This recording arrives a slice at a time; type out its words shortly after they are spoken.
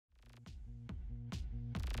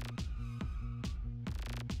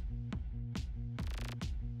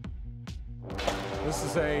This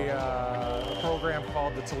is a program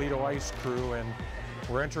called the Toledo Ice Crew, and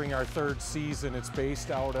we're entering our third season. It's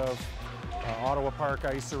based out of Ottawa Park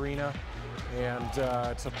Ice Arena, and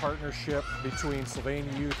it's a partnership between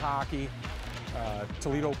Sylvania Youth Hockey,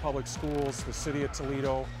 Toledo Public Schools, the City of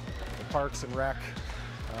Toledo, the Parks and Rec.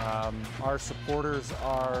 Our supporters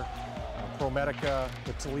are ProMedica,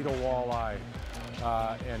 the Toledo Walleye,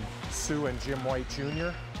 and Sue and Jim White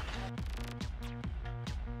Jr.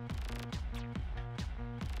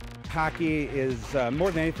 Hockey is,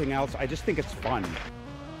 more than anything else, I just think it's fun.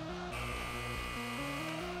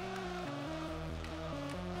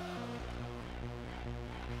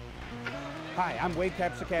 Hi, I'm Wade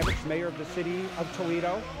Kapsakavich, Mayor of the City of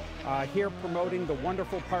Toledo, here promoting the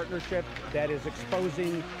wonderful partnership that is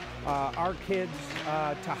exposing our kids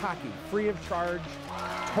to hockey, free of charge,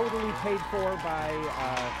 totally paid for by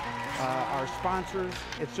our sponsors.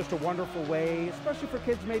 It's just a wonderful way, especially for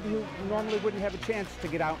kids maybe who normally wouldn't have a chance to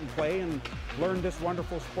get out and play and learn this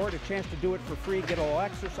wonderful sport, a chance to do it for free, get a little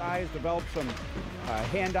exercise, develop some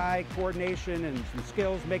hand-eye coordination and some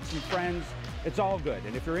skills, make some friends. It's all good.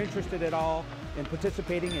 And if you're interested at all in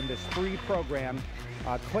participating in this free program,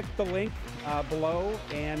 click the link below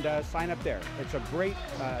and sign up there. It's a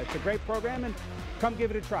great program, and come give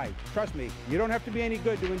it a try. Trust me, you don't have to be any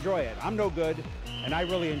good to enjoy it. I'm no good, and I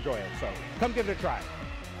really enjoy it. So come give it a try.